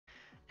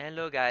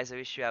Hello guys, I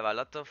wish you have a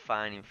lot of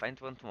fun in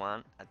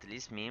 5.1, at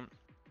least me,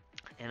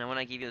 and I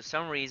wanna give you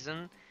some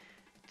reason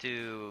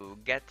to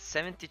get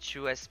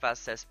 72 as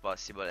fast as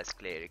possible as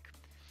cleric.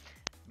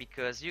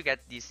 Because you get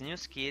these new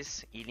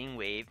skills, healing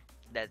wave,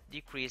 that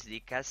decrease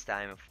the cast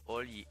time of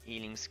all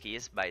healing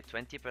skills by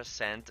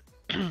 20%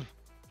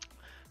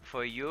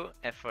 for you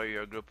and for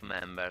your group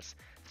members.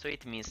 So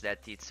it means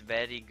that it's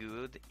very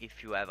good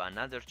if you have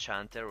another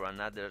chanter or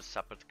another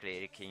support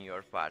cleric in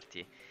your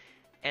party.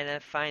 And I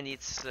find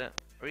it's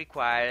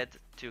required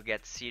to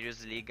get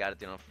seriously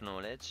Guardian of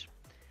Knowledge,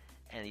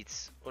 and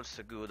it's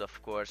also good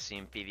of course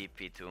in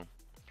PvP too.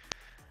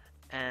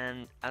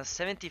 And at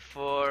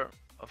 74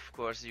 of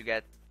course you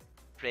get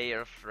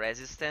Prayer of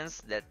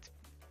Resistance that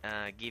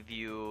give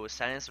you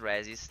silence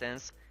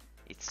resistance.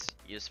 It's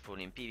useful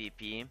in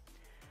PvP,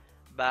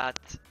 but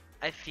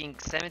I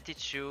think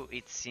 72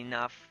 it's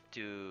enough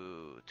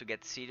to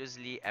get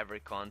seriously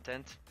every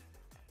content,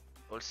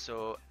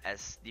 also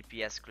as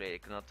DPS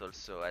cleric, not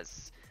also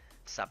as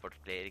support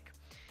cleric.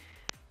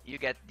 You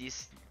get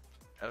this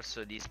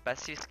also these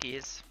passive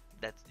skills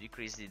that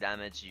decrease the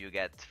damage you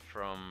get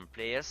from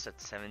players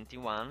at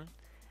 71,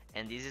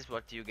 and this is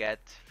what you get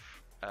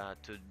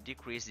to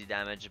decrease the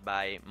damage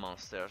by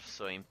monsters,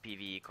 so in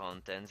PvE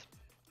content.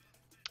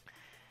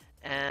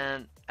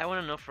 And I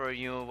want to know from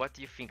you what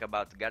you think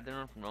about Garden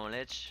of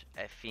Knowledge.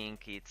 I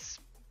think it's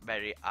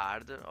very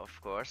hard,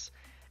 of course,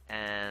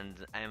 and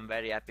I'm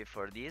very happy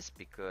for this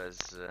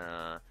because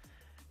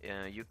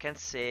you can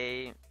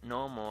say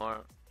no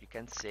more. You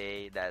can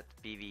say that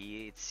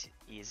PvE it's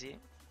easy.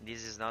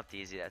 This is not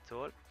easy at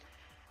all,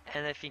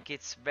 and I think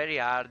it's very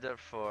hard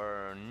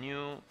for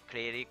new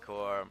cleric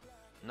or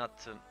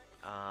not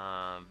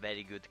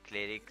very good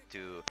cleric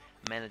to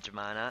manage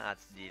mana at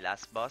the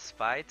last boss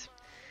fight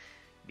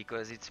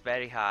because it's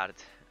very hard.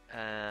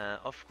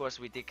 Of course,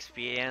 with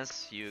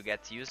experience, you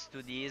get used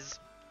to this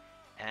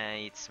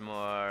and it's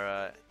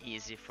more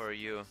easy for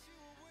you.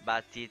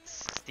 But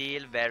it's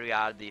still very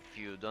hard if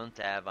you don't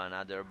have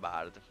another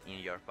bard in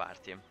your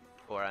party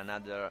or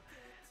another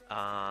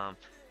um,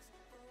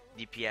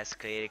 DPS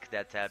cleric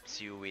that helps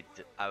you with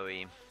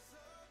AoE.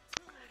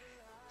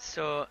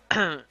 So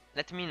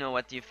let me know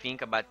what you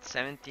think about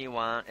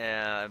 71,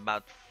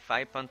 about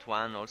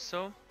 5.1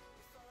 also,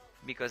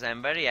 because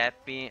I'm very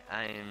happy.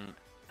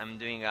 I'm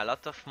doing a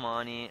lot of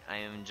money.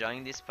 I'm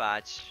enjoying this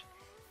patch.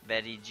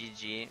 Very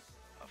GG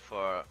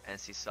for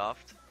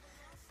NCSoft.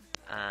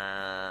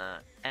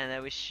 And I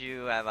wish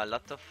you have a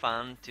lot of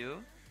fun too.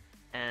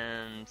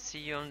 And see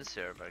you on the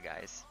server,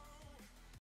 guys.